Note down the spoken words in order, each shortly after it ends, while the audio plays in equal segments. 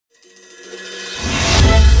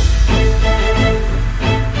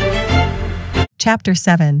Chapter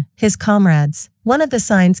 7. His comrades. One of the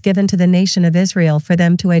signs given to the nation of Israel for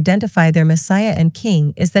them to identify their Messiah and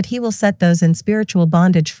King is that he will set those in spiritual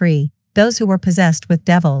bondage free, those who were possessed with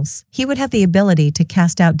devils. He would have the ability to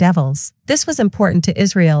cast out devils. This was important to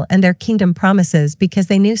Israel and their kingdom promises because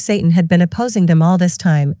they knew Satan had been opposing them all this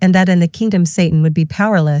time, and that in the kingdom Satan would be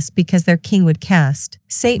powerless because their king would cast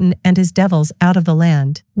Satan and his devils out of the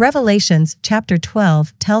land. Revelations chapter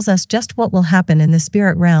 12 tells us just what will happen in the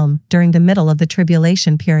spirit realm during the middle of the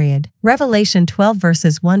tribulation period. Revelation 12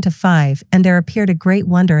 verses 1 to 5, and there appeared a great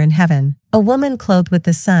wonder in heaven, a woman clothed with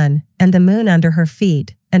the sun, and the moon under her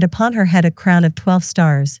feet, and upon her head a crown of 12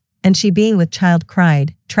 stars, and she being with child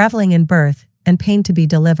cried, traveling in birth, and pain to be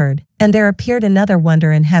delivered. And there appeared another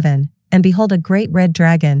wonder in heaven, and behold a great red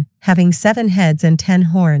dragon, having 7 heads and 10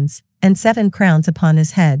 horns, and 7 crowns upon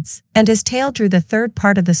his heads. And his tail drew the third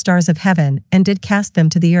part of the stars of heaven, and did cast them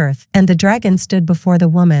to the earth. And the dragon stood before the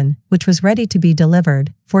woman, which was ready to be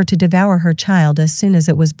delivered, for to devour her child as soon as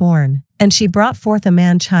it was born. And she brought forth a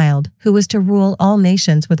man-child, who was to rule all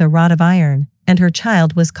nations with a rod of iron, and her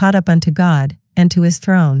child was caught up unto God, and to his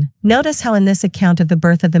throne. Notice how in this account of the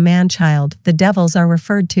birth of the man-child, the devils are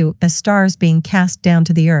referred to as stars being cast down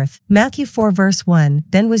to the earth. Matthew 4 verse 1,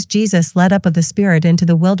 Then was Jesus led up of the Spirit into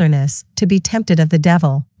the wilderness, to be tempted of the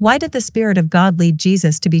devil. Why did the Spirit of God lead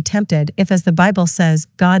Jesus to be tempted if, as the Bible says,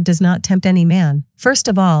 God does not tempt any man? First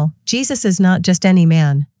of all, Jesus is not just any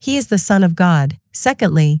man. He is the Son of God.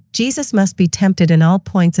 Secondly, Jesus must be tempted in all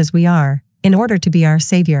points as we are, in order to be our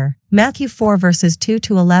Savior. Matthew 4 verses 2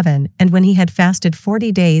 to 11, And when he had fasted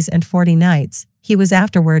 40 days and 40 nights, he was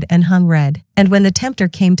afterward and hungered. And when the tempter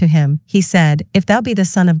came to him, he said, If thou be the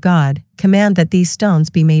Son of God, command that these stones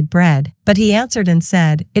be made bread. But he answered and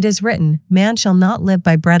said, It is written, Man shall not live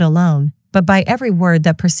by bread alone, but by every word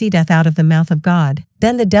that proceedeth out of the mouth of God.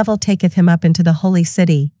 Then the devil taketh him up into the holy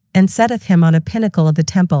city, and setteth him on a pinnacle of the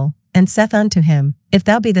temple, and saith unto him, If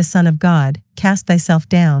thou be the Son of God, cast thyself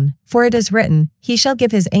down. For it is written, He shall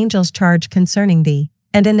give his angels charge concerning thee,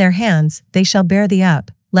 and in their hands they shall bear thee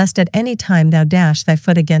up, lest at any time thou dash thy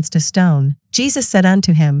foot against a stone. Jesus said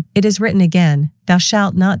unto him, It is written again, Thou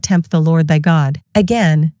shalt not tempt the Lord thy God.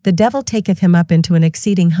 Again, the devil taketh him up into an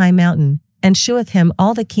exceeding high mountain, and sheweth him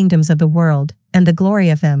all the kingdoms of the world, and the glory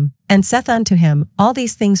of them, and saith unto him, All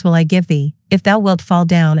these things will I give thee, if thou wilt fall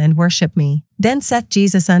down and worship me. Then saith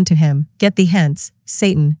Jesus unto him, Get thee hence,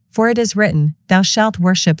 Satan, for it is written, Thou shalt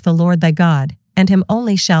worship the Lord thy God, and him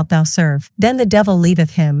only shalt thou serve. Then the devil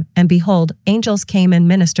leaveth him, and behold, angels came and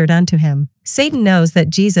ministered unto him. Satan knows that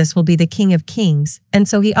Jesus will be the King of Kings, and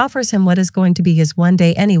so he offers him what is going to be his one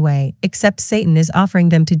day anyway, except Satan is offering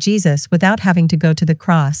them to Jesus without having to go to the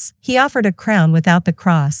cross. He offered a crown without the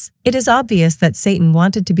cross. It is obvious that Satan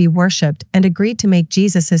wanted to be worshipped and agreed to make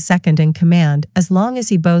Jesus his second in command as long as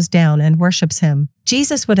he bows down and worships him.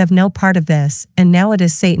 Jesus would have no part of this, and now it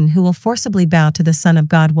is Satan who will forcibly bow to the Son of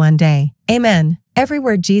God one day. Amen.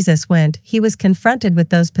 Everywhere Jesus went, he was confronted with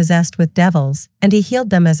those possessed with devils, and he healed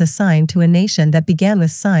them as a sign to a nation that began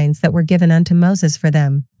with signs that were given unto Moses for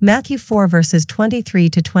them. Matthew 4 verses 23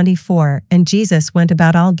 to 24, And Jesus went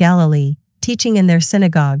about all Galilee, teaching in their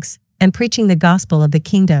synagogues, and preaching the gospel of the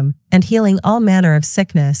kingdom, and healing all manner of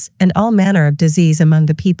sickness and all manner of disease among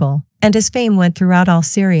the people. And his fame went throughout all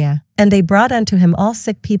Syria. And they brought unto him all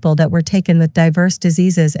sick people that were taken with divers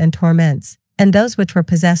diseases and torments, and those which were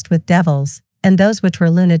possessed with devils, and those which were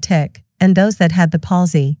lunatic, and those that had the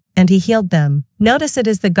palsy, and he healed them. Notice it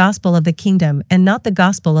is the gospel of the kingdom and not the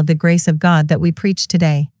gospel of the grace of God that we preach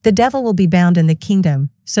today. The devil will be bound in the kingdom,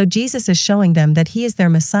 so Jesus is showing them that he is their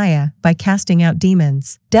Messiah by casting out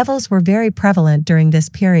demons. Devils were very prevalent during this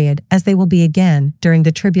period, as they will be again during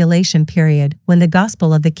the tribulation period when the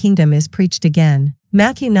gospel of the kingdom is preached again.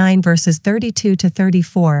 Matthew 9 verses 32 to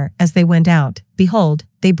 34, As they went out, behold,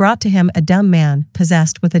 they brought to him a dumb man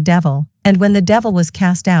possessed with a devil. And when the devil was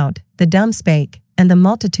cast out, the dumb spake, and the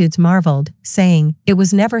multitudes marveled, saying, It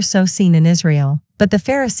was never so seen in Israel. But the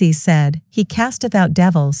Pharisees said, He casteth out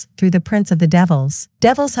devils through the prince of the devils.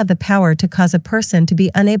 Devils have the power to cause a person to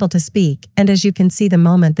be unable to speak, and as you can see, the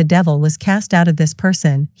moment the devil was cast out of this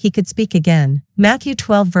person, he could speak again. Matthew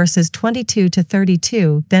 12 verses 22 to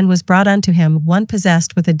 32, Then was brought unto him one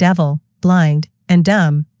possessed with a devil, blind, and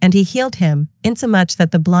dumb, and he healed him, insomuch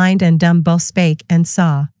that the blind and dumb both spake and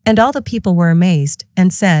saw. And all the people were amazed,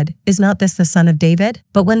 and said, Is not this the son of David?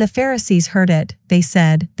 But when the Pharisees heard it, they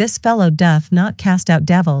said, This fellow doth not cast out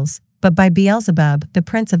devils, but by Beelzebub, the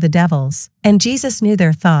prince of the devils. And Jesus knew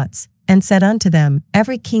their thoughts, and said unto them,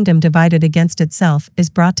 Every kingdom divided against itself is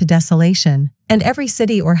brought to desolation, and every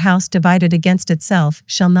city or house divided against itself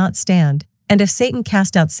shall not stand. And if Satan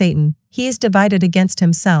cast out Satan, he is divided against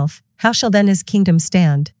himself. how shall then his kingdom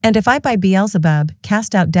stand? And if I by Beelzebub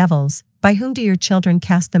cast out devils, by whom do your children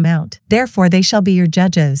cast them out? Therefore they shall be your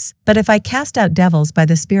judges. But if I cast out devils by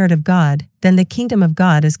the Spirit of God, then the kingdom of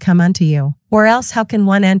God is come unto you. Or else how can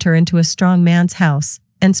one enter into a strong man's house,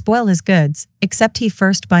 and spoil his goods, except he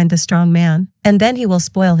first bind the strong man? And then he will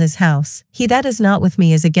spoil his house. He that is not with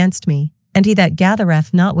me is against me, and he that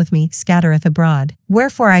gathereth not with me scattereth abroad.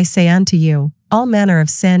 Wherefore I say unto you, all manner of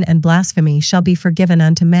sin and blasphemy shall be forgiven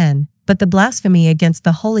unto men, but the blasphemy against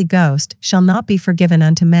the Holy Ghost shall not be forgiven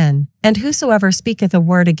unto men. And whosoever speaketh a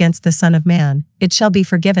word against the Son of Man, it shall be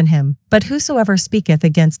forgiven him. But whosoever speaketh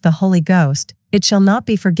against the Holy Ghost, it shall not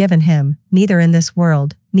be forgiven him, neither in this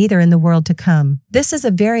world, neither in the world to come. This is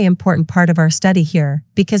a very important part of our study here,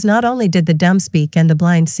 because not only did the dumb speak and the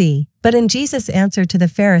blind see, but in Jesus' answer to the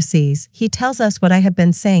Pharisees, he tells us what I have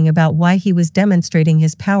been saying about why he was demonstrating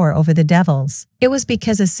his power over the devils. It was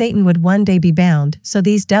because as Satan would one day be bound, so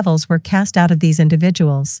these devils were cast out of these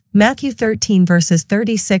individuals. Matthew 13 verses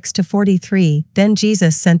 36 to 43, Then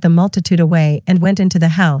Jesus sent the multitude away and went into the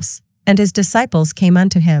house, and his disciples came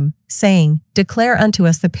unto him, saying, Declare unto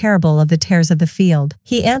us the parable of the tares of the field.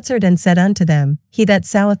 He answered and said unto them, He that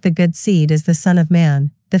soweth the good seed is the Son of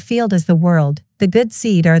Man, the field is the world, the good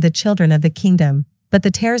seed are the children of the kingdom, but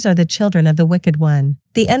the tares are the children of the wicked one.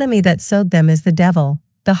 The enemy that sowed them is the devil.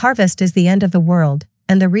 The harvest is the end of the world,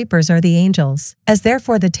 and the reapers are the angels. As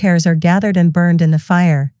therefore the tares are gathered and burned in the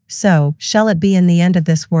fire, so shall it be in the end of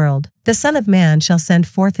this world. The Son of Man shall send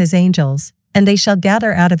forth his angels, and they shall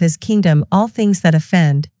gather out of his kingdom all things that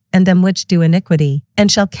offend, and them which do iniquity,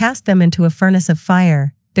 and shall cast them into a furnace of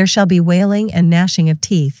fire. There shall be wailing and gnashing of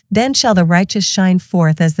teeth. Then shall the righteous shine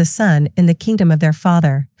forth as the sun in the kingdom of their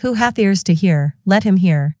Father. Who hath ears to hear, let him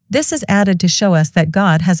hear. This is added to show us that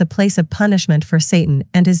God has a place of punishment for Satan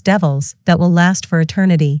and his devils that will last for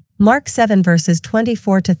eternity. Mark 7 verses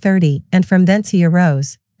 24 to 30, And from thence he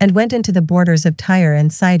arose, and went into the borders of Tyre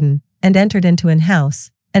and Sidon, and entered into an house,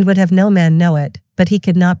 and would have no man know it, but he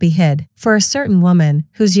could not be hid. For a certain woman,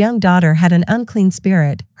 whose young daughter had an unclean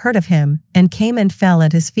spirit, heard of him, and came and fell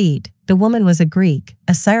at his feet. The woman was a Greek,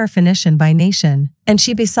 a Syrophoenician by nation, and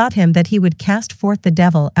she besought him that he would cast forth the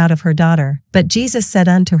devil out of her daughter. But Jesus said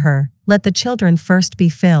unto her, Let the children first be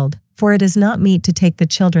filled, for it is not meet to take the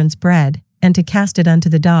children's bread, and to cast it unto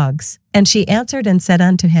the dogs. And she answered and said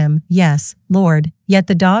unto him, Yes, Lord, yet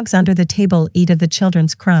the dogs under the table eat of the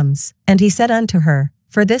children's crumbs. And he said unto her,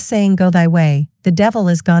 For this saying go thy way, the devil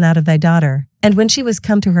is gone out of thy daughter. And when she was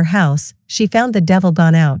come to her house, she found the devil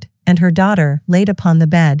gone out, and her daughter laid upon the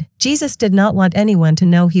bed. Jesus did not want anyone to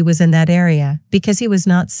know he was in that area, because he was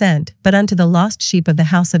not sent, but unto the lost sheep of the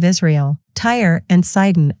house of Israel. Tyre and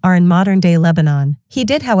Sidon are in modern-day Lebanon. He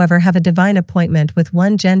did, however, have a divine appointment with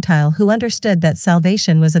one Gentile who understood that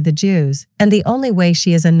salvation was of the Jews, and the only way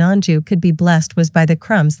she as a non-Jew could be blessed was by the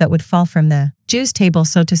crumbs that would fall from the Jews' table,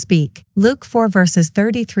 so to speak. Luke 4 verses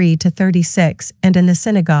 33 to 36, And in the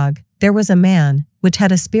synagogue there was a man, which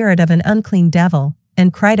had a spirit of an unclean devil,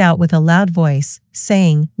 and cried out with a loud voice,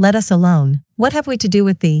 saying, Let us alone. What have we to do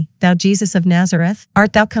with thee, thou Jesus of Nazareth?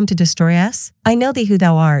 Art thou come to destroy us? I know thee who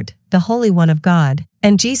thou art, the Holy One of God.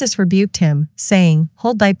 And Jesus rebuked him, saying,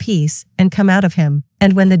 Hold thy peace, and come out of him.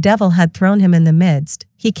 And when the devil had thrown him in the midst,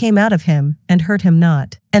 he came out of him, and hurt him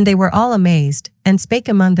not. And they were all amazed, and spake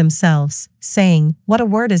among themselves, saying, What a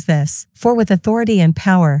word is this? For with authority and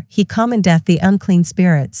power he commandeth the unclean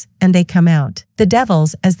spirits, and they come out. The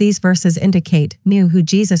devils, as these verses indicate, knew who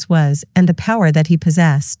Jesus was and the power that he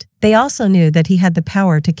possessed. They also knew that he had the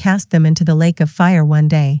power to cast them into the lake of fire one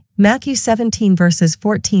day. Matthew 17 verses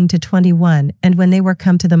 14 to 21, And when they were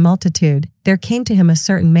come to the multitude, there came to him a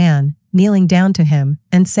certain man, kneeling down to him,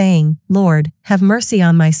 and saying, Lord, have mercy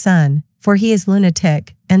on my son, for he is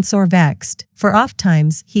lunatic, and sore vexed. For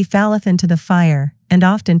ofttimes he falleth into the fire, and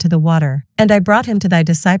oft into the water. And I brought him to thy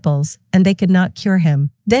disciples, and they could not cure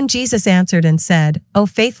him. Then Jesus answered and said, O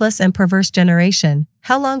faithless and perverse generation,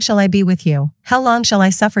 how long shall I be with you? How long shall I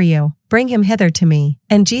suffer you? Bring him hither to me.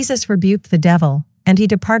 And Jesus rebuked the devil, and he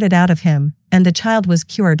departed out of him, and the child was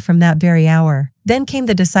cured from that very hour. Then came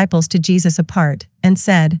the disciples to Jesus apart, and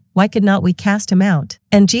said, Why could not we cast him out?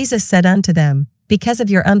 And Jesus said unto them, Because of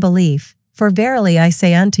your unbelief. For verily I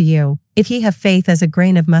say unto you, if ye have faith as a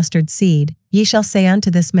grain of mustard seed, ye shall say unto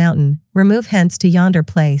this mountain, Remove hence to yonder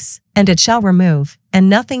place, and it shall remove, and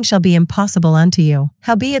nothing shall be impossible unto you.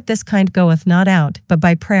 Howbeit this kind goeth not out, but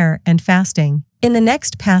by prayer and fasting. In the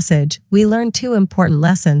next passage, we learn two important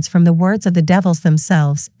lessons from the words of the devils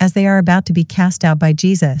themselves as they are about to be cast out by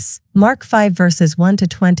Jesus. Mark 5 verses 1 to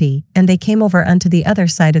 20, And they came over unto the other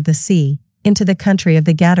side of the sea, into the country of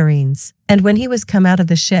the Gadarenes. And when he was come out of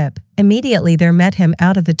the ship, immediately there met him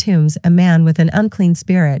out of the tombs a man with an unclean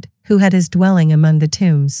spirit, who had his dwelling among the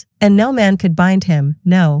tombs. And no man could bind him,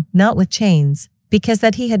 no, not with chains, because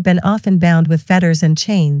that he had been often bound with fetters and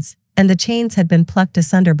chains, and the chains had been plucked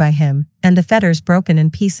asunder by him, and the fetters broken in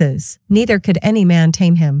pieces. Neither could any man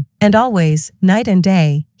tame him. And always, night and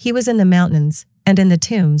day, he was in the mountains, and in the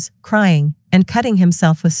tombs, crying, and cutting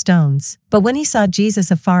himself with stones. But when he saw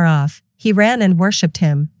Jesus afar off, he ran and worshipped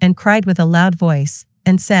him, and cried with a loud voice,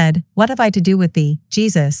 and said, What have I to do with thee,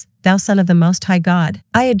 Jesus, thou Son of the Most High God?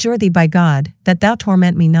 I adjure thee by God, that thou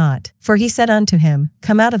torment me not. For he said unto him,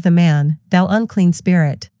 Come out of the man, thou unclean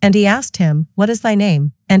spirit. And he asked him, What is thy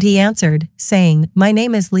name? And he answered, saying, My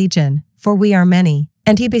name is Legion, for we are many.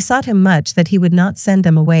 And he besought him much that he would not send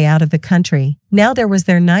them away out of the country. Now there was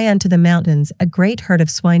there nigh unto the mountains a great herd of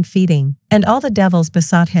swine feeding. And all the devils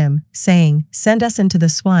besought him, saying, Send us into the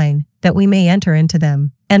swine, that we may enter into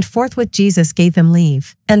them. And forthwith Jesus gave them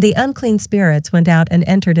leave. And the unclean spirits went out and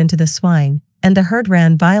entered into the swine, and the herd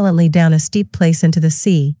ran violently down a steep place into the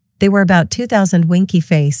sea. They were about 2,000 winky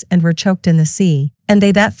face and were choked in the sea. And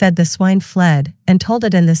they that fed the swine fled, and told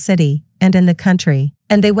it in the city, and in the country.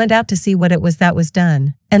 And they went out to see what it was that was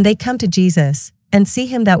done. And they come to Jesus, and see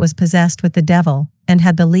him that was possessed with the devil, and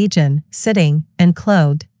had the legion, sitting, and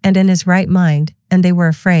clothed, and in his right mind, and they were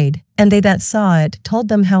afraid. And they that saw it told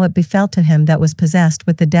them how it befell to him that was possessed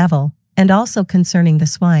with the devil, and also concerning the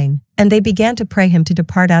swine. And they began to pray him to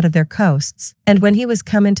depart out of their coasts. And when he was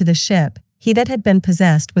come into the ship, he that had been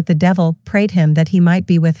possessed with the devil prayed him that he might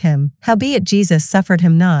be with him. Howbeit Jesus suffered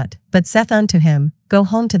him not, but saith unto him, Go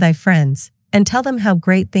home to thy friends, and tell them how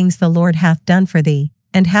great things the Lord hath done for thee,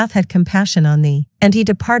 and hath had compassion on thee. And he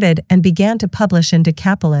departed and began to publish in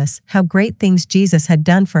Decapolis how great things Jesus had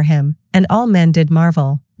done for him, and all men did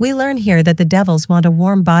marvel. We learn here that the devils want a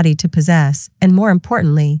warm body to possess, and more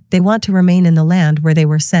importantly, they want to remain in the land where they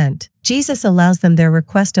were sent. Jesus allows them their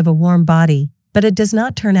request of a warm body, but it does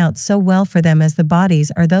not turn out so well for them, as the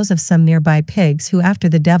bodies are those of some nearby pigs who, after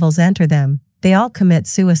the devils enter them, they all commit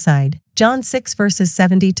suicide. John 6 verses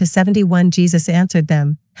 70-71. Jesus answered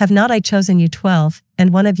them, Have not I chosen you 12,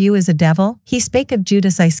 and one of you is a devil? He spake of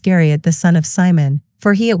Judas Iscariot the son of Simon,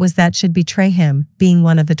 for he it was that should betray him, being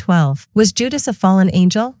one of the 12. Was Judas a fallen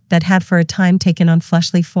angel, that had for a time taken on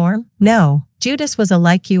fleshly form? No. Judas was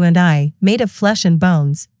like you and I, made of flesh and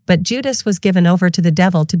bones, but Judas was given over to the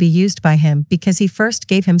devil to be used by him, because he first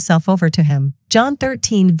gave himself over to him. John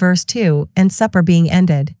 13 verse 2. And supper being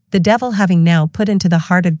ended, the devil having now put into the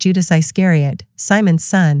heart of Judas Iscariot, Simon's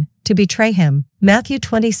son, to betray him. Matthew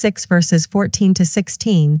 26 verses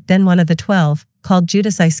 14-16. Then one of the 12, called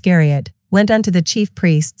Judas Iscariot, went unto the chief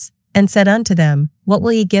priests, and said unto them, What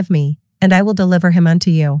will ye give me, and I will deliver him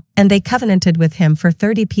unto you? And they covenanted with him for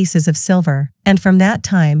 30 pieces of silver. And from that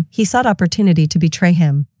time he sought opportunity to betray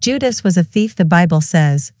him. Judas was a thief, the Bible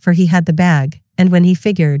says, for he had the bag. And when he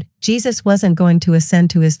figured Jesus wasn't going to ascend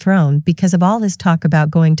to his throne because of all his talk about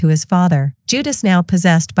going to his Father, Judas, now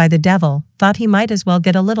possessed by the devil, thought he might as well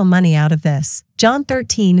get a little money out of this. John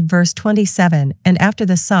 13 verse 27. And after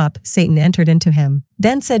the sop Satan entered into him.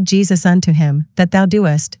 Then said Jesus unto him, That thou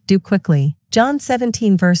doest, do quickly. John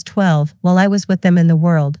 17 verse 12. While I was with them in the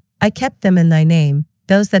world, I kept them in thy name.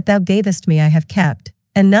 Those that thou gavest me I have kept,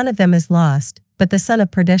 and none of them is lost, but the son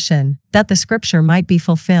of perdition, that the scripture might be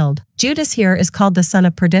fulfilled. Judas here is called the son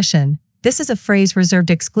of perdition. This is a phrase reserved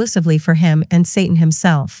exclusively for him and Satan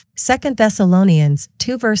himself. 2 Thessalonians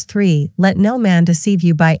 2 verse 3. Let no man deceive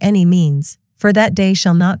you by any means, for that day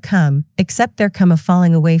shall not come, except there come a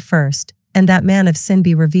falling away first, and that man of sin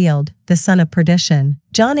be revealed, the son of perdition.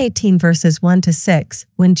 John 18 verses 1-6.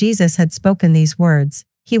 When Jesus had spoken these words,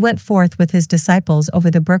 he went forth with his disciples over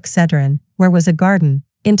the brook Cedron, where was a garden,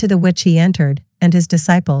 into the which he entered, and his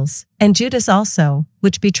disciples. And Judas also,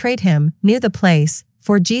 which betrayed him, knew the place,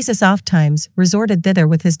 for Jesus ofttimes resorted thither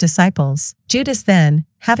with his disciples. Judas then,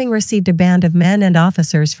 having received a band of men and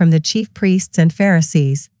officers from the chief priests and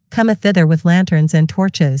Pharisees, cometh thither with lanterns and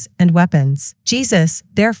torches and weapons. Jesus,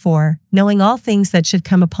 therefore, knowing all things that should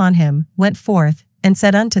come upon him, went forth, and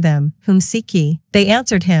said unto them, Whom seek ye? They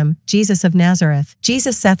answered him, Jesus of Nazareth.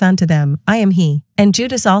 Jesus saith unto them, I am he. And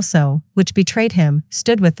Judas also, which betrayed him,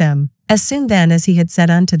 stood with them. As soon then as he had said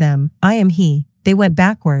unto them, I am he, they went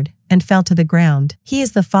backward, and fell to the ground. He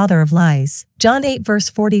is the father of lies. John 8 verse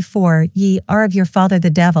 44. Ye are of your father the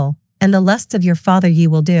devil, and the lusts of your father ye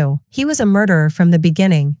will do. He was a murderer from the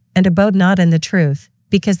beginning, and abode not in the truth,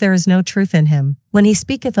 because there is no truth in him. When he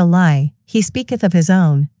speaketh a lie, he speaketh of his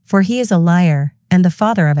own, for he is a liar, and the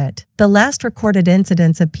father of it. The last recorded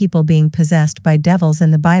incidents of people being possessed by devils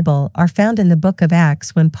in the Bible are found in the book of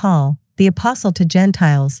Acts, when Paul, the apostle to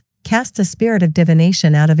Gentiles, casts a spirit of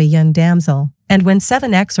divination out of a young damsel. And when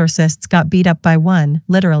 7 exorcists got beat up by one,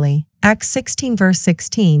 literally. Acts 16 verse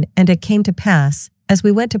 16, and it came to pass, as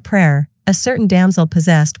we went to prayer, a certain damsel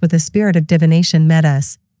possessed with a spirit of divination met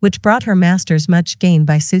us, which brought her masters much gain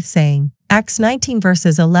by soothsaying. Acts 19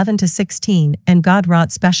 verses 11 to 16, and God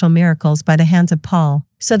wrought special miracles by the hands of Paul,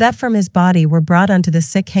 so that from his body were brought unto the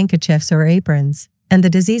sick handkerchiefs or aprons, and the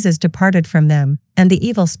diseases departed from them, and the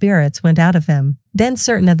evil spirits went out of them. Then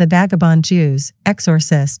certain of the vagabond Jews,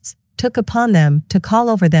 exorcists, took upon them to call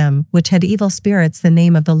over them which had evil spirits the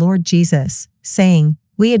name of the Lord Jesus, saying,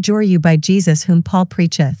 We adjure you by Jesus whom Paul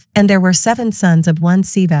preacheth. And there were 7 sons of one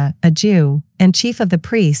Sceva, a Jew, and chief of the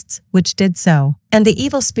priests, which did so. And the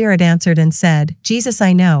evil spirit answered and said, Jesus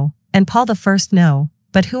I know, and Paul the first know,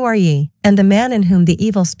 but who are ye? And the man in whom the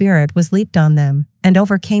evil spirit was leaped on them, and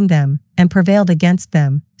overcame them, and prevailed against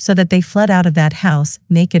them, so that they fled out of that house,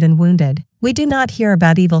 naked and wounded. We do not hear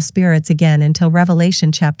about evil spirits again until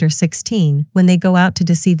Revelation chapter 16, when they go out to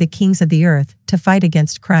deceive the kings of the earth, to fight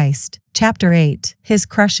against Christ. Chapter 8. His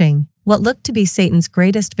crushing. What looked to be Satan's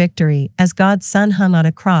greatest victory, as God's Son hung on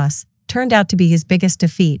a cross, turned out to be his biggest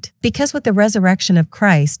defeat, because with the resurrection of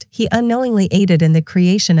Christ, he unknowingly aided in the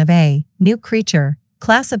creation of a new creature,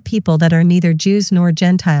 class of people that are neither Jews nor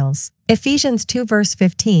Gentiles. Ephesians 2 verse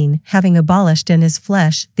 15, having abolished in his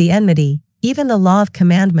flesh the enmity, even the law of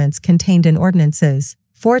commandments contained in ordinances,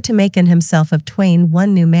 for to make in himself of twain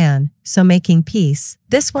one new man, so making peace.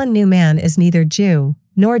 This one new man is neither Jew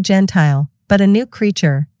nor Gentile, but a new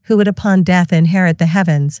creature, who would upon death inherit the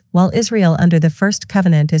heavens, while Israel under the first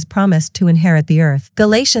covenant is promised to inherit the earth.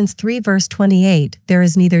 Galatians 3 verse 28, There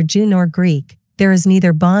is neither Jew nor Greek, there is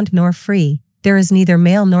neither bond nor free, there is neither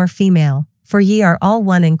male nor female, for ye are all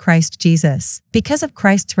one in Christ Jesus. Because of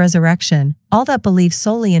Christ's resurrection, all that believe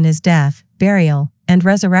solely in his death, burial, and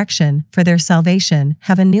resurrection, for their salvation,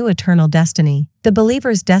 have a new eternal destiny. The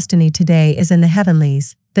believer's destiny today is in the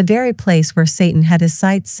heavenlies, the very place where Satan had his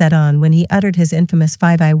sights set on when he uttered his infamous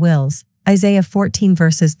 5 I wills, Isaiah 14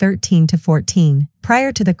 verses 13 to 14.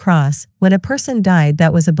 Prior to the cross, when a person died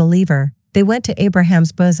that was a believer, they went to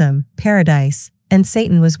Abraham's bosom, paradise, and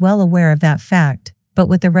Satan was well aware of that fact. But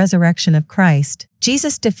with the resurrection of Christ,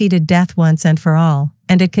 Jesus defeated death once and for all,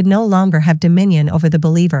 and it could no longer have dominion over the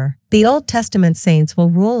believer. The Old Testament saints will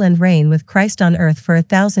rule and reign with Christ on earth for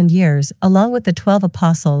 1,000 years, along with the 12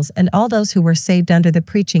 apostles and all those who were saved under the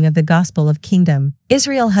preaching of the gospel of kingdom.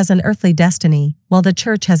 Israel has an earthly destiny, while the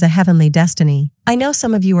church has a heavenly destiny. I know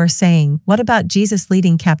some of you are saying, what about Jesus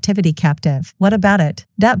leading captivity captive? What about it?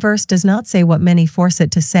 That verse does not say what many force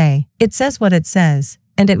it to say. It says what it says,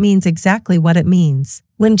 and it means exactly what it means.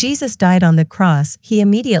 When Jesus died on the cross, he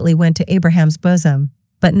immediately went to Abraham's bosom,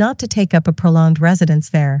 but not to take up a prolonged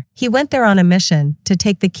residence there. He went there on a mission to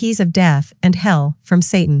take the keys of death and hell from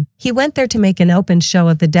Satan. He went there to make an open show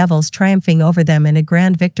of the devils triumphing over them in a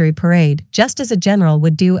grand victory parade, just as a general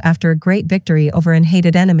would do after a great victory over an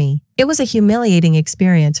hated enemy. It was a humiliating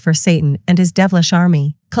experience for Satan and his devilish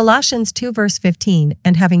army. Colossians 2 verse 15,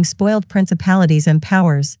 and having spoiled principalities and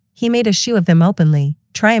powers, he made a shew of them openly,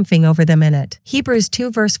 triumphing over them in it. Hebrews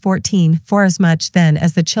 2 verse 14, Forasmuch then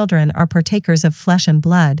as the children are partakers of flesh and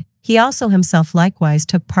blood, he also himself likewise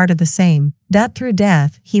took part of the same, that through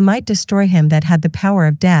death he might destroy him that had the power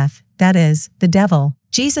of death, that is, the devil.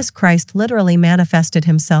 Jesus Christ literally manifested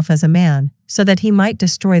himself as a man, so that he might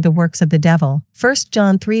destroy the works of the devil. 1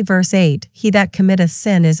 John 3 verse 8, He that committeth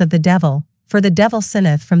sin is of the devil, for the devil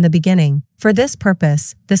sinneth from the beginning. For this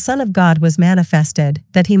purpose, the Son of God was manifested,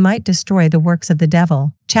 that he might destroy the works of the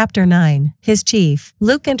devil. Chapter 9. His chief.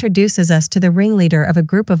 Luke introduces us to the ringleader of a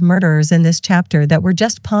group of murderers in this chapter that were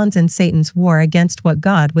just pawns in Satan's war against what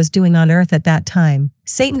God was doing on earth at that time.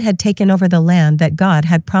 Satan had taken over the land that God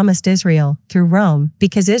had promised Israel through Rome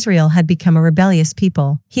because Israel had become a rebellious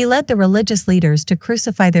people. He led the religious leaders to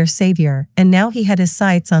crucify their Savior, and now he had his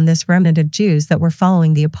sights on this remnant of Jews that were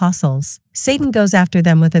following the apostles. Satan goes after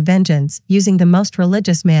them with a vengeance, using the most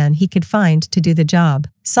religious man he could find to do the job.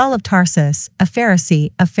 Saul of Tarsus, a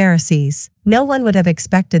Pharisee of Pharisees. No one would have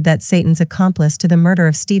expected that Satan's accomplice to the murder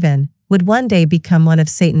of Stephen would one day become one of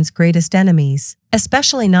Satan's greatest enemies.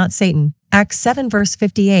 Especially not Satan. Acts 7 verse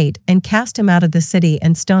 58, and cast him out of the city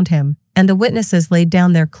and stoned him. And the witnesses laid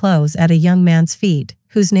down their clothes at a young man's feet,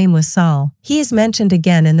 whose name was Saul. He is mentioned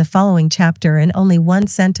again in the following chapter in only one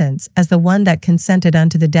sentence as the one that consented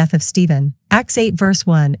unto the death of Stephen. Acts 8 verse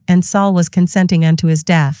 1, and Saul was consenting unto his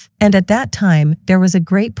death. And at that time there was a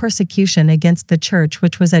great persecution against the church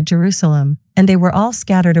which was at Jerusalem, and they were all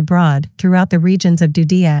scattered abroad throughout the regions of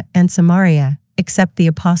Judea and Samaria, except the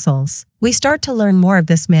apostles. We start to learn more of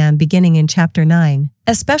this man beginning in chapter 9,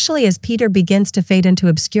 especially as Peter begins to fade into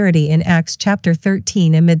obscurity in Acts chapter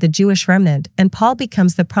 13 amid the Jewish remnant, and Paul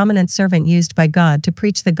becomes the prominent servant used by God to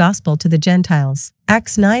preach the gospel to the Gentiles.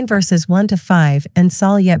 Acts 9 verses 1 to 5, and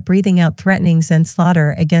Saul, yet breathing out threatenings and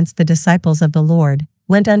slaughter against the disciples of the Lord,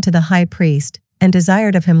 went unto the high priest, and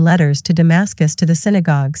desired of him letters to Damascus to the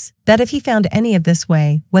synagogues, that if he found any of this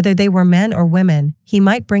way, whether they were men or women, he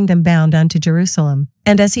might bring them bound unto Jerusalem.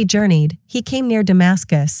 And as he journeyed, he came near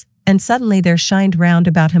Damascus, and suddenly there shined round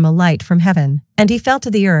about him a light from heaven. And he fell to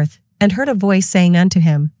the earth, and heard a voice saying unto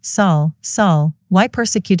him, Saul, Saul, why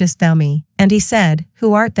persecutest thou me? And he said,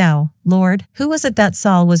 Who art thou, Lord? Who was it that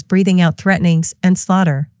Saul was breathing out threatenings and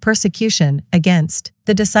slaughter, persecution, against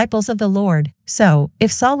the disciples of the Lord? So,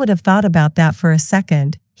 if Saul would have thought about that for a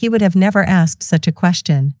second, he would have never asked such a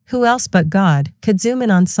question. Who else but God could zoom in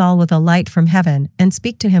on Saul with a light from heaven and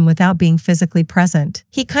speak to him without being physically present?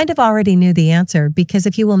 He kind of already knew the answer, because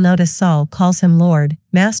if you will notice, Saul calls him Lord,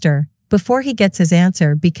 Master, before he gets his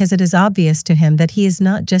answer, because it is obvious to him that he is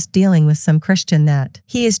not just dealing with some Christian that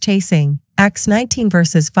he is chasing. Acts 19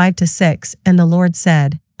 verses 5 to 6, and the Lord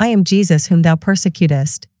said, I am Jesus whom thou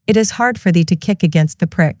persecutest. It is hard for thee to kick against the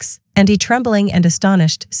pricks. And he, trembling and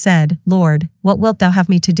astonished, said, Lord, what wilt thou have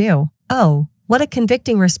me to do? Oh, what a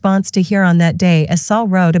convicting response to hear on that day, as Saul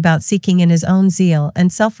wrote about seeking in his own zeal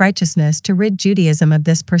and self-righteousness to rid Judaism of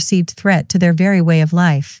this perceived threat to their very way of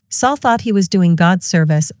life. Saul thought he was doing God's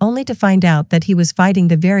service, only to find out that he was fighting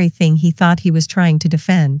the very thing he thought he was trying to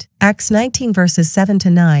defend. Acts 19 verses 7 to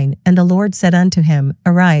 9, and the Lord said unto him,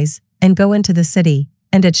 Arise, and go into the city,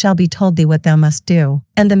 and it shall be told thee what thou must do.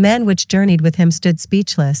 And the men which journeyed with him stood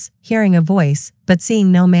speechless, hearing a voice, but seeing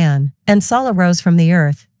no man. And Saul arose from the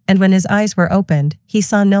earth, and when his eyes were opened, he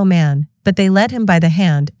saw no man, but they led him by the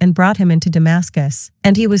hand, and brought him into Damascus.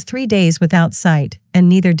 And he was 3 days without sight, and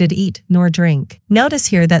neither did eat nor drink. Notice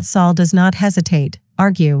here that Saul does not hesitate,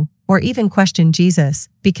 argue, or even question Jesus,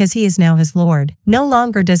 because he is now his Lord. No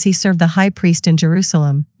longer does he serve the high priest in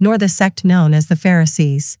Jerusalem, nor the sect known as the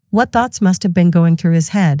Pharisees. What thoughts must have been going through his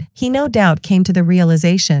head? He no doubt came to the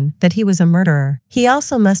realization that he was a murderer. He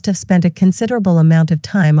also must have spent a considerable amount of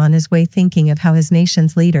time on his way thinking of how his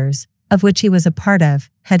nation's leaders, of which he was a part of,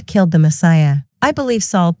 had killed the Messiah. I believe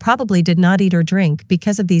Saul probably did not eat or drink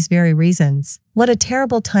because of these very reasons. What a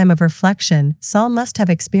terrible time of reflection Saul must have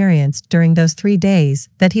experienced during those 3 days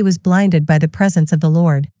that he was blinded by the presence of the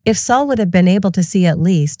Lord. If Saul would have been able to see, at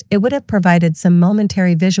least, it would have provided some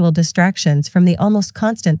momentary visual distractions from the almost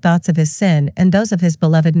constant thoughts of his sin and those of his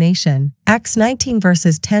beloved nation. Acts 19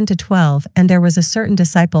 verses 10 to 12, and there was a certain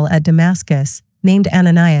disciple at Damascus, named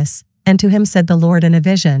Ananias, and to him said the Lord in a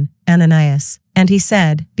vision, Ananias. And he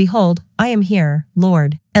said, Behold, I am here,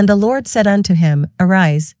 Lord. And the Lord said unto him,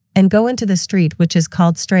 Arise, and go into the street which is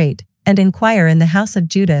called Straight, and inquire in the house of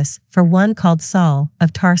Judas for one called Saul,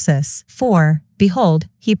 of Tarsus. For, behold,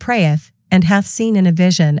 he prayeth, and hath seen in a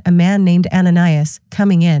vision a man named Ananias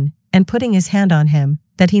coming in, and putting his hand on him,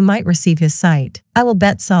 that he might receive his sight. I will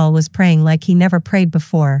bet Saul was praying like he never prayed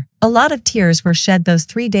before. A lot of tears were shed those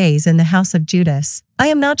 3 days in the house of Judas. I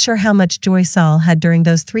am not sure how much joy Saul had during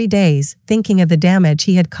those 3 days, thinking of the damage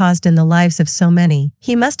he had caused in the lives of so many.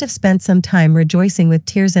 He must have spent some time rejoicing with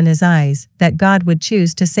tears in his eyes that God would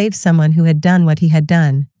choose to save someone who had done what he had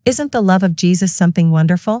done. Isn't the love of Jesus something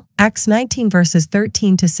wonderful? Acts 19 verses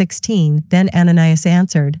 13 to 16, Then Ananias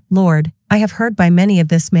answered, Lord, I have heard by many of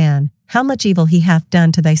this man, how much evil he hath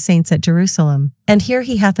done to thy saints at Jerusalem. And here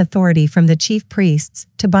he hath authority from the chief priests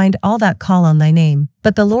to bind all that call on thy name.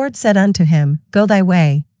 But the Lord said unto him, Go thy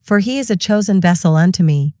way, for he is a chosen vessel unto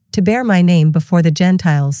me, to bear my name before the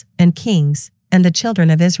Gentiles, and kings, and the children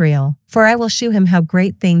of Israel. For I will shew him how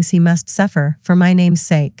great things he must suffer for my name's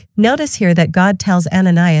sake. Notice here that God tells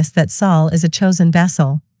Ananias that Saul is a chosen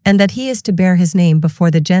vessel, and that he is to bear his name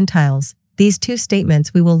before the Gentiles. These two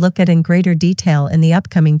statements we will look at in greater detail in the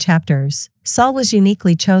upcoming chapters. Saul was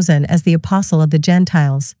uniquely chosen as the apostle of the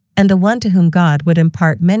Gentiles, and the one to whom God would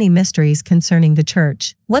impart many mysteries concerning the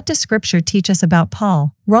church. What does Scripture teach us about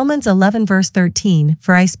Paul? Romans 11 verse 13,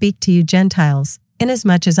 For I speak to you Gentiles,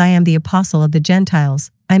 inasmuch as I am the apostle of the Gentiles,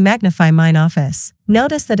 I magnify mine office.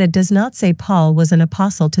 Notice that it does not say Paul was an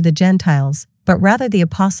apostle to the Gentiles, but rather the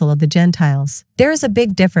apostle of the Gentiles. There is a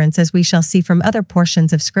big difference, as we shall see from other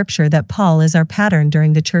portions of Scripture, that Paul is our pattern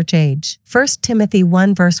during the church age. 1 Timothy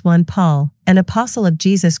 1 verse 1, Paul, an apostle of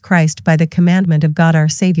Jesus Christ by the commandment of God our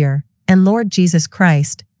Savior, and Lord Jesus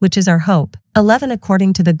Christ, which is our hope. 11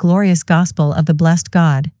 According to the glorious gospel of the blessed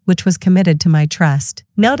God, which was committed to my trust.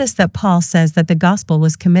 Notice that Paul says that the gospel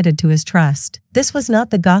was committed to his trust. This was not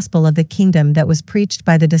the gospel of the kingdom that was preached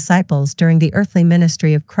by the disciples during the earthly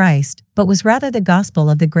ministry of Christ, but was rather the gospel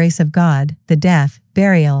of the grace of God, the death,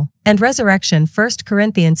 burial, and resurrection. 1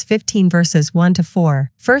 Corinthians 15 verses 1 to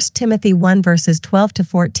 4, 1 Timothy 1 verses 12 to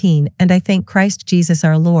 14. And I thank Christ Jesus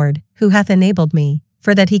our Lord, who hath enabled me,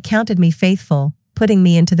 for that he counted me faithful, putting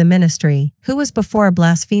me into the ministry, who was before a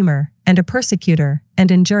blasphemer, and a persecutor, and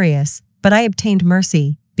injurious, but I obtained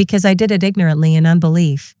mercy, because I did it ignorantly in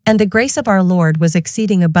unbelief. And the grace of our Lord was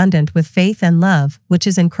exceeding abundant with faith and love, which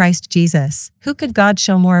is in Christ Jesus. Who could God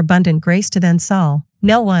show more abundant grace to than Saul?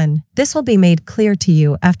 No one. This will be made clear to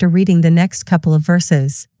you after reading the next couple of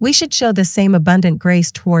verses. We should show the same abundant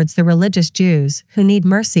grace towards the religious Jews, who need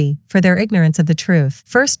mercy, for their ignorance of the truth.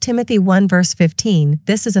 1 Timothy 1 verse 15.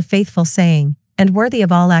 This is a faithful saying, and worthy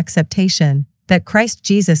of all acceptation, that Christ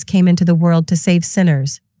Jesus came into the world to save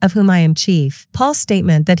sinners, of whom I am chief. Paul's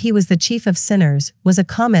statement that he was the chief of sinners was a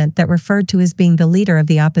comment that referred to his being the leader of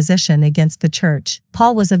the opposition against the church.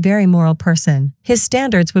 Paul was a very moral person. His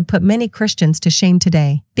standards would put many Christians to shame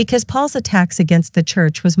today. Because Paul's attacks against the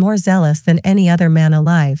church was more zealous than any other man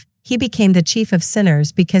alive, he became the chief of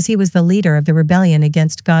sinners because he was the leader of the rebellion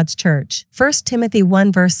against God's church. 1 Timothy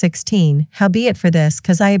 1 verse 16. Howbeit for this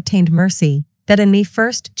cause I obtained mercy, that in me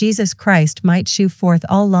first Jesus Christ might shew forth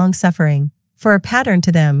all long-suffering, for a pattern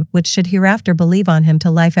to them which should hereafter believe on him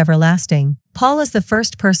to life everlasting. Paul is the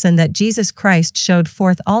first person that Jesus Christ showed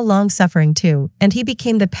forth all long-suffering to, and he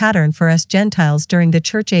became the pattern for us Gentiles during the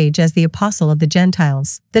church age as the apostle of the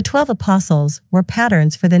Gentiles. The 12 apostles were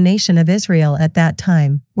patterns for the nation of Israel at that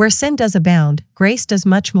time. Where sin does abound, grace does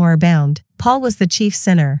much more abound. Paul was the chief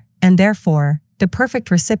sinner, and therefore, the perfect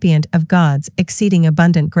recipient of God's exceeding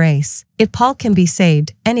abundant grace. If Paul can be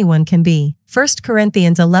saved, anyone can be. 1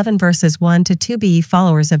 Corinthians 11 verses 1 to 2. Be ye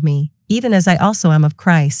followers of me, even as I also am of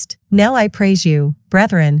Christ. Now I praise you,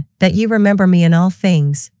 brethren, that ye remember me in all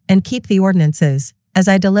things, and keep the ordinances, as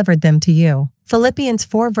I delivered them to you. Philippians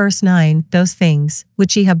 4 verse 9. Those things,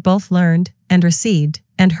 which ye have both learned, and received,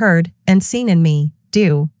 and heard, and seen in me,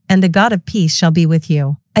 do, and the God of peace shall be with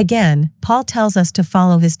you. Again, Paul tells us to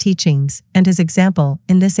follow his teachings and his example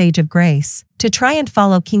in this age of grace. To try and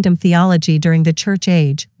follow kingdom theology during the church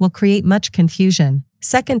age will create much confusion.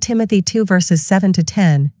 2 Timothy 2 verses 7 to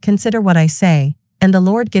 10. Consider what I say, and the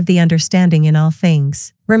Lord give thee understanding in all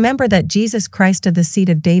things. Remember that Jesus Christ of the seed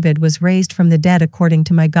of David was raised from the dead according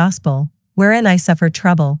to my gospel, wherein I suffer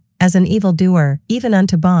trouble, as an evildoer, even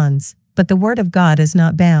unto bonds, but the word of God is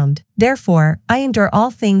not bound. Therefore, I endure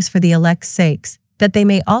all things for the elect's sakes, that they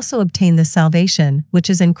may also obtain the salvation which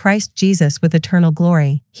is in Christ Jesus with eternal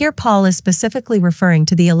glory. Here Paul is specifically referring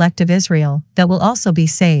to the elect of Israel that will also be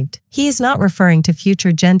saved. He is not referring to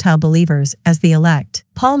future Gentile believers as the elect.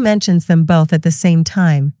 Paul mentions them both at the same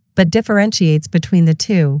time, but differentiates between the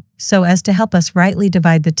two, so as to help us rightly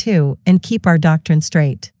divide the two and keep our doctrine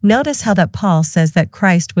straight. Notice how that Paul says that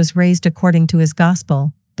Christ was raised according to his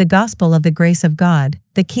gospel, the gospel of the grace of God.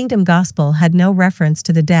 The kingdom gospel had no reference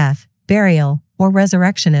to the death, burial, or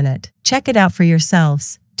resurrection in it. Check it out for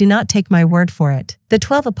yourselves. Do not take my word for it. The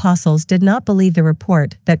 12 apostles did not believe the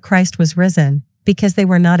report that Christ was risen, because they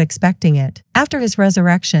were not expecting it. After his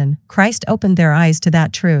resurrection, Christ opened their eyes to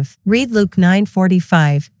that truth. Read Luke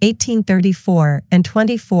 9:45, 18:34, and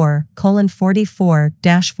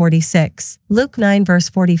 24:44-46. Luke 9 verse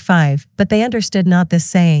 45. But they understood not this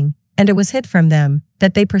saying, and it was hid from them,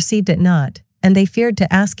 that they perceived it not, and they feared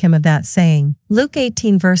to ask him of that saying. Luke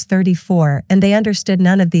 18 verse 34. And they understood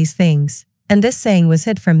none of these things, and this saying was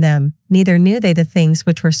hid from them, neither knew they the things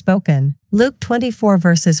which were spoken. Luke 24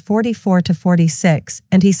 verses 44-46.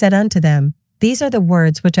 And he said unto them, These are the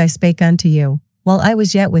words which I spake unto you, while I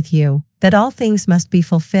was yet with you, that all things must be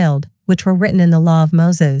fulfilled, which were written in the law of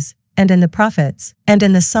Moses, and in the prophets, and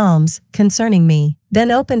in the Psalms, concerning me.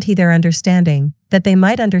 Then opened he their understanding, that they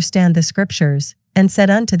might understand the Scriptures, and said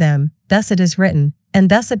unto them, Thus it is written, and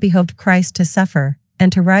thus it behoved Christ to suffer,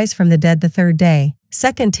 and to rise from the dead the third day.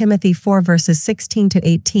 2 Timothy 4 verses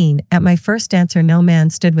 16-18. At my first answer no man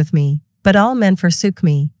stood with me, but all men forsook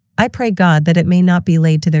me. I pray God that it may not be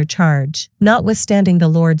laid to their charge. Notwithstanding the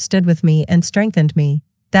Lord stood with me and strengthened me,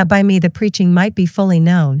 that by me the preaching might be fully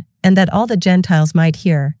known, and that all the Gentiles might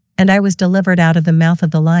hear. And I was delivered out of the mouth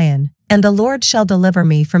of the lion. And the Lord shall deliver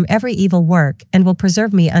me from every evil work, and will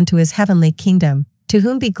preserve me unto his heavenly kingdom, to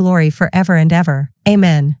whom be glory forever and ever.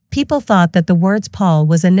 Amen. People thought that the words Paul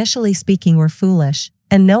was initially speaking were foolish,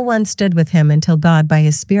 and no one stood with him until God by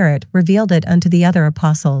his Spirit revealed it unto the other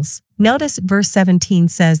apostles. Notice verse 17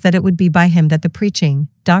 says that it would be by him that the preaching,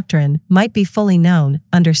 doctrine, might be fully known,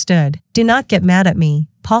 understood. Do not get mad at me.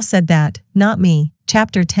 Paul said that, not me.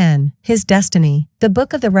 Chapter 10. His destiny. The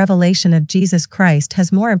book of the Revelation of Jesus Christ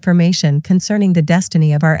has more information concerning the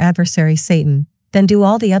destiny of our adversary Satan than do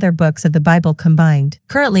all the other books of the Bible combined.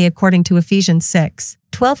 Currently, according to Ephesians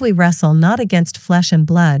 6:12, we wrestle not against flesh and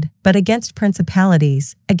blood, but against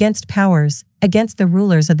principalities, against powers, against the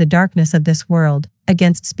rulers of the darkness of this world,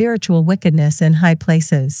 against spiritual wickedness in high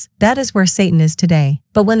places. That is where Satan is today.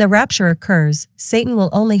 But when the rapture occurs, Satan will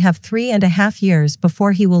only have 3.5 years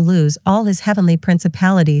before he will lose all his heavenly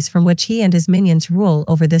principalities from which he and his minions rule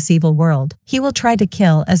over this evil world. He will try to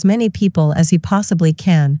kill as many people as he possibly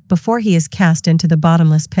can before he is cast into the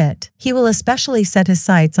bottomless pit. He will especially set his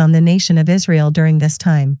sights on the nation of Israel during this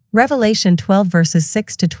time. Revelation 12 verses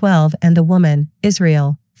 6-12. And the woman,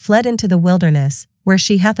 Israel, fled into the wilderness, where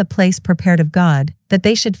she hath a place prepared of God, that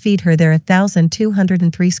they should feed her there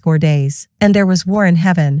 1,260 days. And there was war in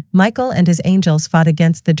heaven. Michael and his angels fought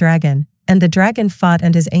against the dragon, and the dragon fought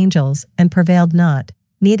and his angels, and prevailed not,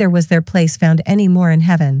 neither was their place found any more in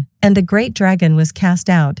heaven. And the great dragon was cast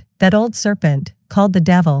out, that old serpent, called the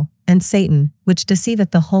devil, and Satan, which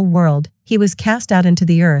deceiveth the whole world. He was cast out into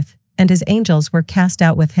the earth, and his angels were cast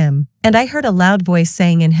out with him. And I heard a loud voice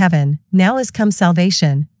saying in heaven, Now is come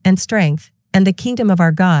salvation, and strength, and the kingdom of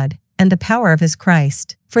our God, and the power of his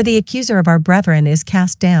Christ. For the accuser of our brethren is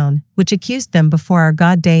cast down, which accused them before our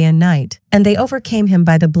God day and night. And they overcame him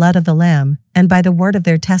by the blood of the Lamb, and by the word of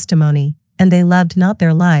their testimony, and they loved not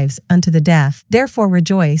their lives unto the death. Therefore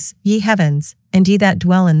rejoice, ye heavens, and ye that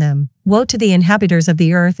dwell in them. Woe to the inhabitants of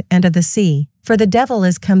the earth and of the sea, for the devil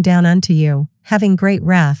is come down unto you, having great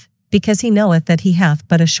wrath, because he knoweth that he hath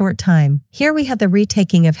but a short time. Here we have the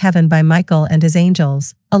retaking of heaven by Michael and his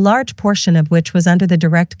angels, a large portion of which was under the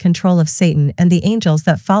direct control of Satan and the angels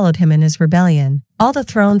that followed him in his rebellion. All the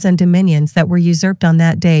thrones and dominions that were usurped on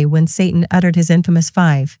that day when Satan uttered his infamous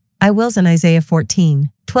 5 I wills in Isaiah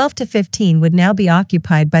 14:12-15 would now be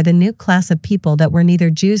occupied by the new class of people that were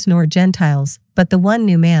neither Jews nor Gentiles, but the one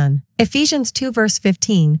new man. Ephesians 2 verse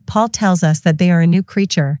 15, Paul tells us that they are a new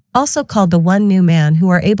creature, also called the one new man, who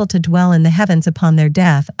are able to dwell in the heavens upon their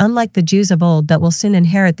death, unlike the Jews of old that will soon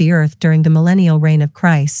inherit the earth during the millennial reign of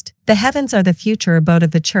Christ. The heavens are the future abode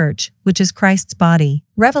of the church, which is Christ's body.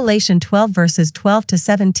 Revelation 12 verses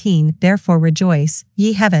 12-17, Therefore rejoice,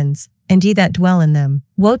 ye heavens, and ye that dwell in them.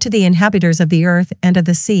 Woe to the inhabitants of the earth and of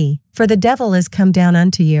the sea, for the devil is come down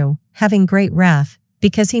unto you, having great wrath,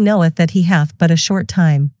 because he knoweth that he hath but a short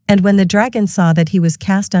time. And when the dragon saw that he was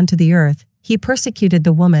cast unto the earth, he persecuted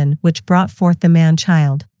the woman which brought forth the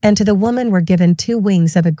man-child. And to the woman were given 2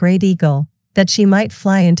 wings of a great eagle, that she might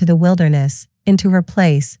fly into the wilderness, into her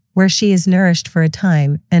place, where she is nourished for a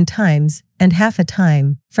time, and times, and half a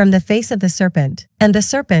time, from the face of the serpent. And the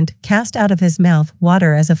serpent cast out of his mouth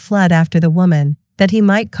water as a flood after the woman, that he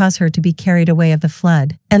might cause her to be carried away of the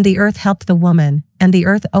flood. And the earth helped the woman, and the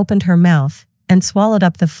earth opened her mouth, and swallowed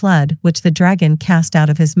up the flood which the dragon cast out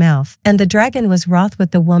of his mouth. And the dragon was wroth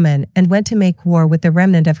with the woman, and went to make war with the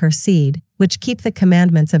remnant of her seed, which keep the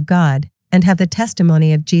commandments of God, and have the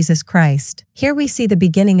testimony of Jesus Christ. Here we see the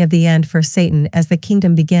beginning of the end for Satan as the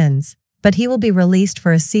kingdom begins, but he will be released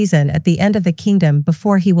for a season at the end of the kingdom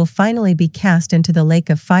before he will finally be cast into the lake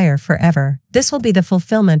of fire forever. This will be the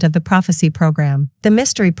fulfillment of the prophecy program. The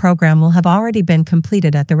mystery program will have already been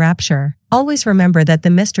completed at the rapture. Always remember that the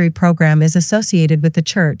mystery program is associated with the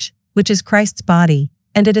church, which is Christ's body,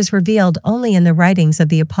 and it is revealed only in the writings of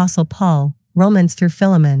the Apostle Paul, Romans through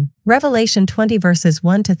Philemon. Revelation 20 verses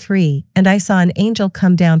 1-3, And I saw an angel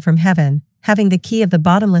come down from heaven, having the key of the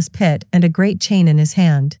bottomless pit and a great chain in his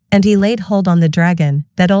hand. And he laid hold on the dragon,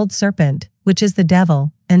 that old serpent, which is the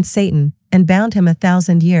devil, and Satan, and bound him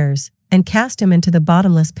 1,000 years, and cast him into the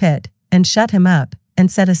bottomless pit, and shut him up,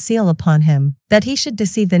 and set a seal upon him, that he should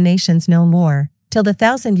deceive the nations no more, till the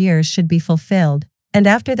 1,000 years should be fulfilled, and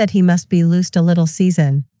after that he must be loosed a little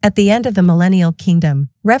season, at the end of the millennial kingdom.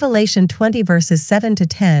 Revelation 20 verses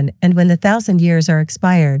 7-10, And when the 1,000 years are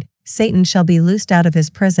expired, Satan shall be loosed out of his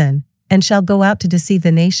prison, and shall go out to deceive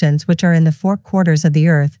the nations which are in the 4 quarters of the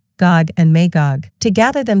earth, Gog and Magog, to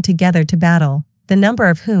gather them together to battle, the number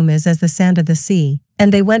of whom is as the sand of the sea.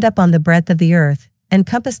 And they went up on the breadth of the earth, and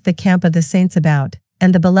compassed the camp of the saints about,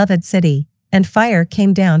 and the beloved city, and fire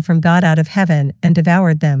came down from God out of heaven, and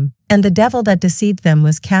devoured them. And the devil that deceived them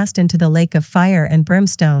was cast into the lake of fire and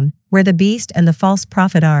brimstone, where the beast and the false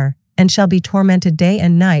prophet are, and shall be tormented day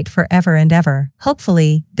and night forever and ever.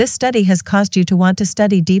 Hopefully, this study has caused you to want to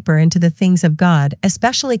study deeper into the things of God,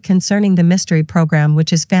 especially concerning the mystery program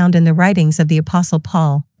which is found in the writings of the Apostle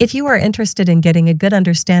Paul. If you are interested in getting a good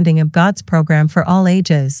understanding of God's program for all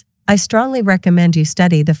ages, I strongly recommend you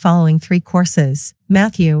study the following 3 courses: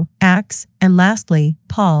 Matthew, Acts, and lastly,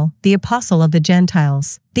 Paul, the Apostle of the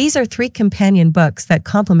Gentiles. These are 3 companion books that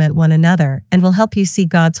complement one another and will help you see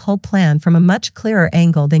God's whole plan from a much clearer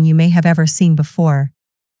angle than you may have ever seen before.